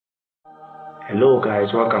Hello guys,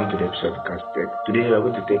 welcome to the episode of Casted. Today we are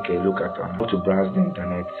going to take a look at how to browse the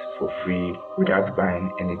internet for free without buying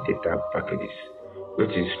any data packages,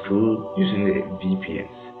 which is through using the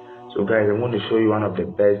VPNs. So guys, I want to show you one of the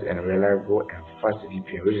best and reliable and fast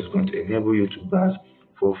VPN, which is going to enable you to browse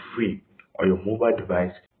for free on your mobile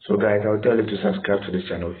device. So guys, I'll tell you to subscribe to this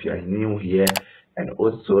channel if you are new here, and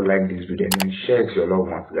also like this video and share it to your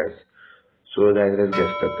loved ones, guys. So guys, let's get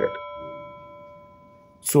started.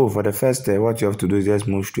 So for the first step, what you have to do is just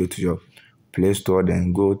move straight to your Play Store,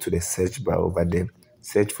 then go to the search bar over there,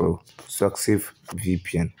 search for Successive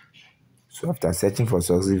VPN. So after searching for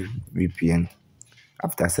Successive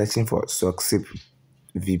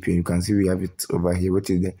VPN, you can see we have it over here,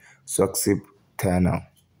 which is the Successive terminal.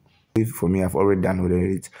 For me, I've already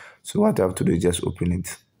downloaded it. So what I have to do is just open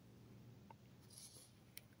it.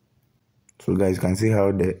 So guys, you can see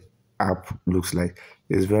how the app looks like.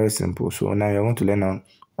 It's very simple. So now you want to learn on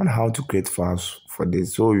how to create files for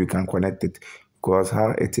this, so you can connect it, because how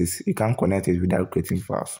it is, you can't connect it without creating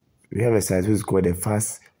files. We have a site which is called the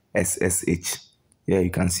fast SSH. Yeah, you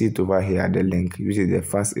can see it over here at the link, which is the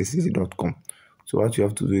fastssh.com. So what you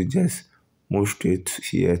have to do is just move straight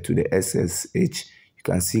here to the SSH. You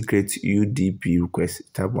can see create UDP request.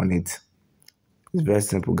 Tap on it. It's very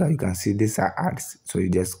simple, guys. You can see these are ads, so you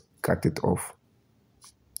just cut it off.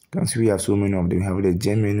 You can see we have so many of them. We have the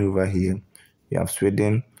Germany over here. We have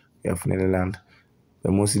Sweden. We have Netherlands.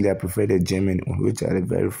 But mostly I prefer the German one, which are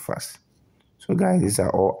very fast. So guys, these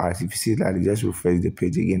are all ads. If you see that, you just refresh the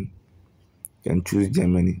page again. You can choose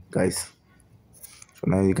Germany, guys. So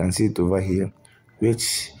now you can see it over here,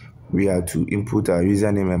 which we have to input our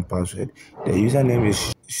username and password. The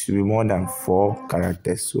username should be more than 4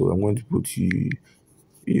 characters. So I'm going to put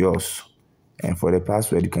yours. And for the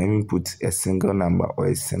password, you can even put a single number or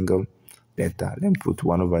a single letter. Then put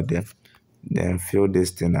one over there. Then fill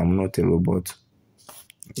this thing. I'm not a robot,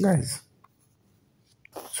 guys.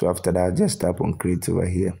 So after that, just tap on create over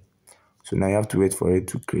here. So now you have to wait for it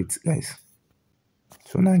to create, guys.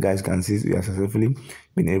 So now guys can see we have successfully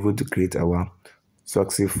been able to create our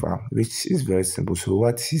successive file, which is very simple. So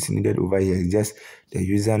what is needed over here is just the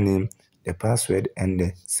username, the password, and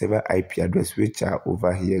the server IP address, which are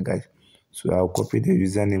over here, guys. So I'll copy the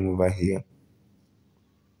username over here.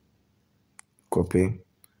 Copy.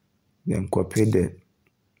 Then copy the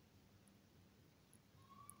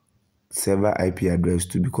server IP address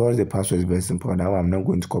too, because the password is very simple. Now I'm not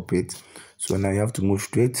going to copy it. So now you have to move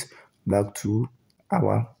straight back to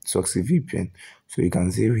our successive VPN. So you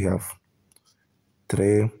can see we have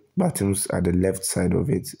 3 buttons at the left side of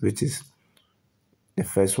it, which is the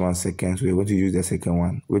first one, second. So we're going to use the second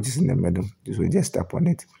one, which is in the middle. So we just tap on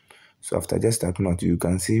it. So after just tapping on it, you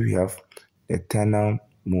can see we have the terminal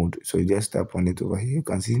mode. So you just tap on it over here. You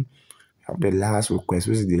can see we have the last request,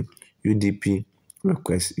 which is the UDP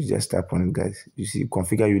request. You just tap on it, guys. You see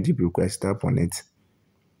configure UDP request, tap on it.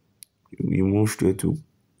 You move straight to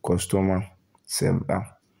customer server.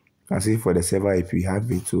 You can see for the server IP we have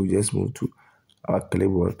it. So just move to our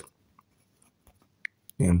clipboard.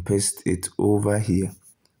 Then paste it over here.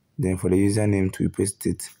 Then for the username to paste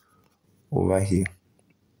it over here.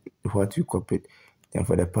 What you copied. Then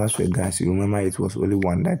for the password, guys, you remember it was only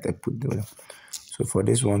one that I put there. So for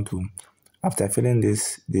this one too, after filling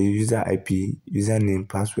this, the user IP, username,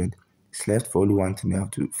 password, it's left for only one thing you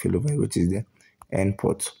have to fill over, which is the end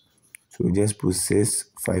port. So we just put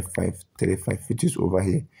 65535, which is over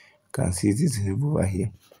here. You can see it is over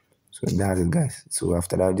here. So that's it, guys. So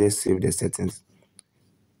after that, just save the settings.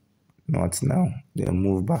 Not now. Then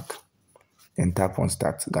move back. Then tap on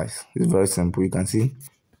start, guys. It's very simple. You can see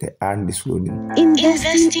the ad is loading.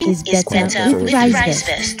 Investing is better with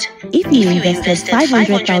RiseVest. If you invested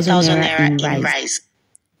 500,000 naira in Rise.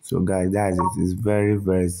 So guys, that's it. It's very,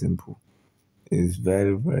 very simple. It's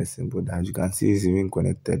very, very simple. As you can see, it's even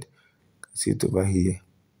connected. You can see it over here.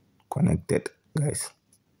 Connected, guys.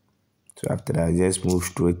 So after that, just move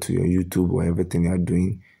straight to your YouTube or everything you're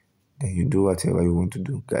doing. Then you do whatever you want to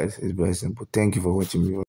do, guys. It's very simple. Thank you for watching me.